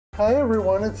Hi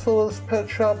everyone, it's Littlest Pet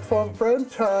Shop Fun Friend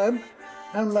time,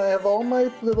 and I have all my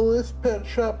Littlest Pet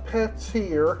Shop pets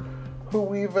here who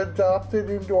we've adopted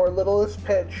into our Littlest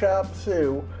Pet Shop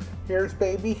Zoo. Here's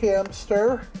baby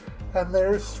hamster, and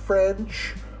there's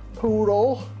French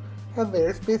poodle, and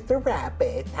there's Mr.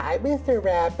 Rabbit. Hi Mr.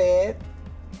 Rabbit.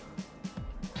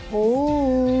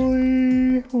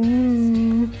 Oi.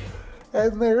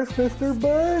 And there's Mr.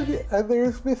 Bud, and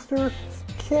there's Mr.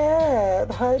 Cat.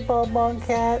 Hi, Bonbon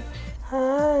Cat.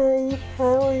 Hi,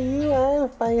 how are you? I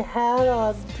have my hat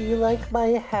on. Do you like my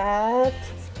hat?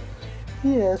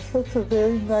 Yes, that's a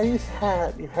very nice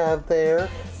hat you have there.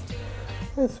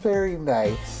 That's very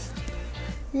nice.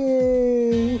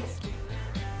 Yay!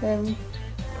 And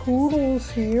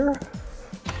Poodle's here.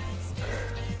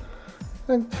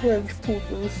 And French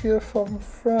Poodle's here from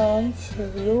France.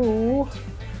 Hello.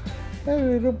 A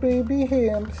little baby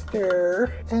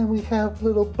hamster. And we have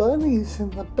little bunnies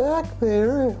in the back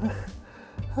there.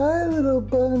 Hi little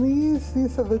bunnies.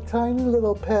 These are the tiny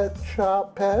little pet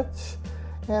shop pets.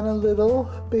 And a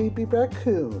little baby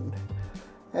raccoon.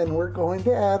 And we're going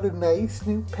to add a nice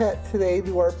new pet today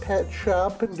to our pet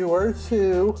shop and to our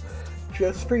zoo.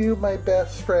 Just for you, my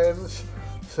best friends.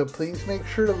 So please make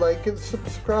sure to like and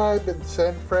subscribe and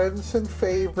send friends and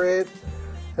favorite.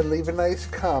 And leave a nice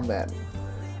comment.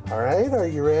 Alright, are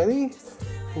you ready?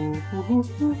 Who is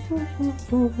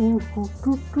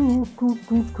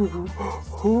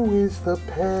the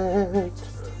pet?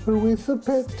 Who is the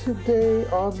pet today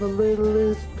on the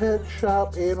Littlest Pet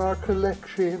Shop in our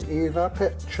collection in our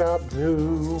pet shop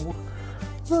zoo?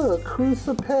 Look, who's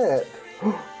the pet?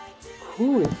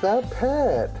 Who is that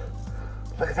pet?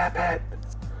 Look at that pet.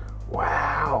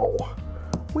 Wow.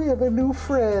 We have a new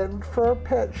friend for our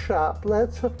pet shop.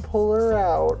 Let's pull her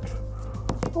out.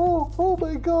 Oh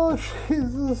my gosh,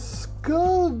 it's a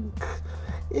skunk.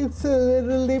 It's a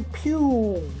little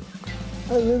pew.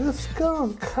 A little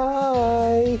skunk.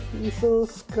 Hi, he's a little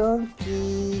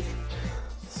skunky.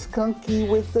 Skunky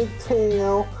with the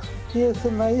tail. He has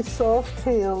a nice soft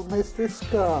tail, Mr.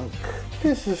 Skunk.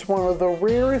 This is one of the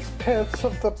rarest pets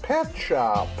of the pet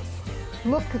shop.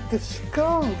 Look at the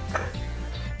skunk.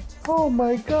 Oh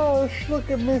my gosh, look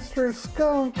at Mr.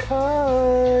 Skunk.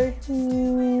 Hi.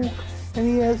 Ooh. And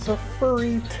he has a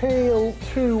furry tail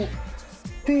too.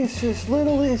 This is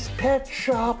Littlest Pet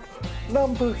Shop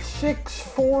number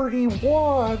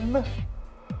 641.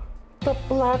 The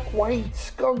black, white,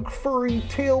 skunk, furry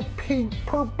tail, pink,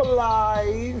 purple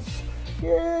eyes.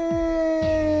 Yay!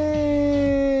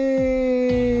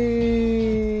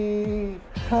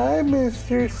 Hi,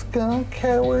 Mr. Skunk.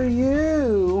 How are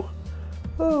you?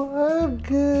 Oh, I'm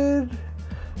good.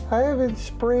 I haven't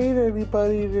sprayed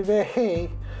anybody today.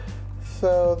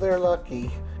 So they're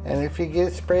lucky. And if you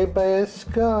get sprayed by a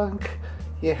skunk,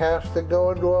 you have to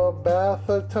go into a bath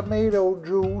of tomato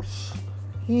juice.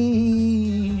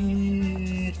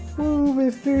 Ooh,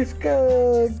 Mr.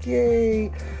 Skunk,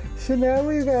 yay. So now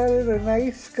we've added a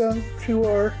nice skunk to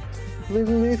our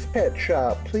Littlest Pet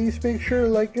Shop. Please make sure to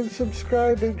like and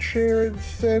subscribe and share and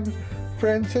send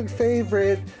friends and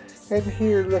favorite. And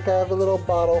here, look, I have a little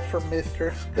bottle for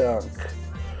Mr. Skunk.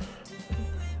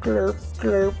 Glurp,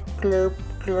 glurp, glurp,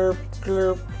 glurp,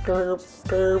 glurp, glurp,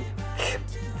 glurp.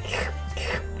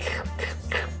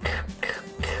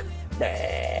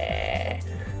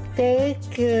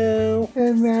 Thank you.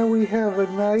 And now we have a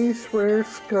nice rare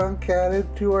skunk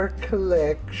added to our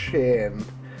collection.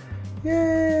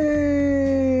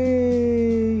 Yay!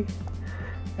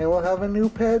 And we'll have a new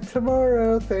pet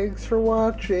tomorrow. Thanks for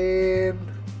watching.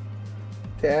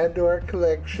 To add to our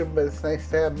collection, but it's nice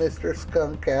to have Mr.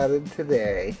 Skunk added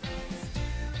today.